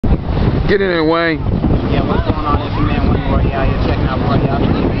Get in there, Wayne. Yeah, what's going on? It's your man Wayne Royale. You're checking out Royale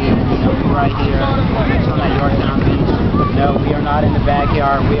TV. We're right here. We're on at Yorktown Beach. No, we are not in the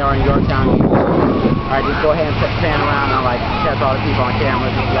backyard. We are in Yorktown Beach. Alright, just go ahead and pan around and like catch all the people on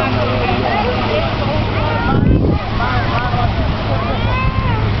camera. Just let them know where we are.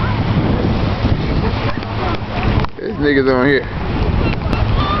 There's niggas on here.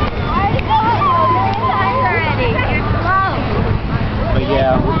 But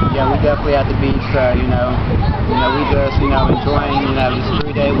yeah, we definitely at the beach, we just, enjoying, this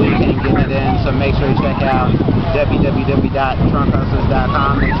 3-day weekend, getting it in. So make sure you check out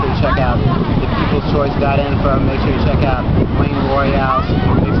www.drunkhustlers.com. Make sure you check out thepeopleschoice.info. Make sure you check out Wayne Royale's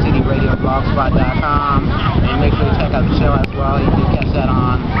Big City Radio blogspot.com. And make sure you check out the show as well. You can catch that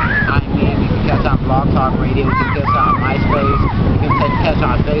on iMedia. You can catch on Blog Talk Radio. You can catch on MySpace. You can catch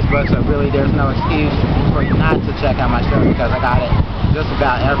on Facebook. So really, there's no excuse for you not to check out my show because I got it just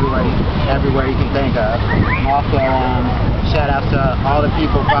about everywhere you can think of. And also, shout out to all the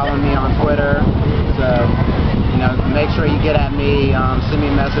people following me on Twitter. So, make sure you get at me, send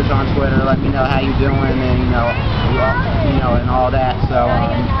me a message on Twitter, let me know how you doing, and and all that. So,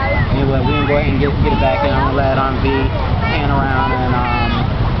 anyway, we can go ahead and get it back in. I'm gonna let V pan around and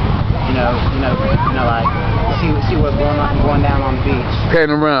see what's going down on the beach.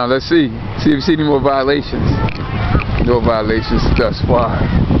 Pan around. Let's see if you see any more violations. No violations thus far.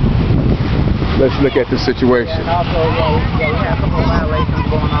 Let's look at the situation. Yeah, and also, we have a couple of violations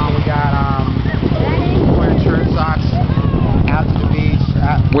going on. We got wearing church socks out to the beach.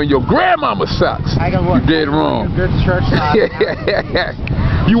 When your grandmama socks, you did wrong. Good church socks.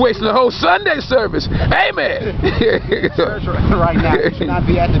 You wasting the whole Sunday service. Amen. Church right now. You should not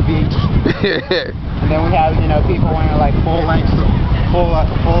be at the beach. And then we have people wearing like full length socks.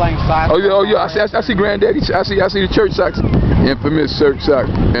 Oh yeah, I see Granddaddy. I see the church socks. Infamous church socks.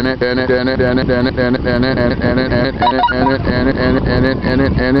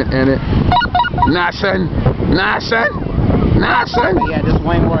 Nah, son. Yeah, this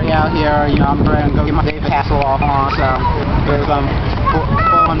Wayne Royale here. I'm ready to go get my Dave Hasselhoff on. So there's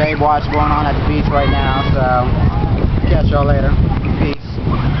full day watch going on at the beach right now. So catch y'all later. Peace.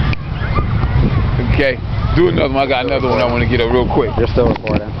 Okay, do another one. I got another one I want to get up real quick. You're still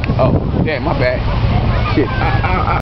recording. Oh, damn, my bad. Shit.